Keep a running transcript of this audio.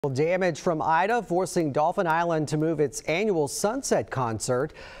Damage from Ida forcing Dauphin Island to move its annual Sunset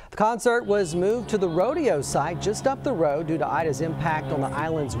Concert. The concert was moved to the rodeo site just up the road due to Ida's impact on the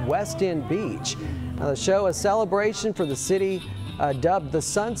island's West End beach. Now, the show, a celebration for the city dubbed the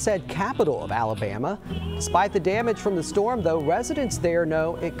Sunset Capital of Alabama. Despite the damage from the storm, though, residents there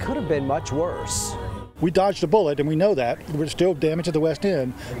know it could have been much worse. We dodged a bullet, and we know that. We're still damaged at the West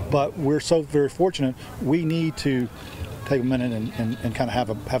End, but we're so very fortunate. We need to take a minute and kind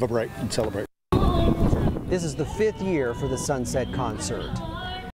of have a break and celebrate. This is the 5th year for the Sunset Concert.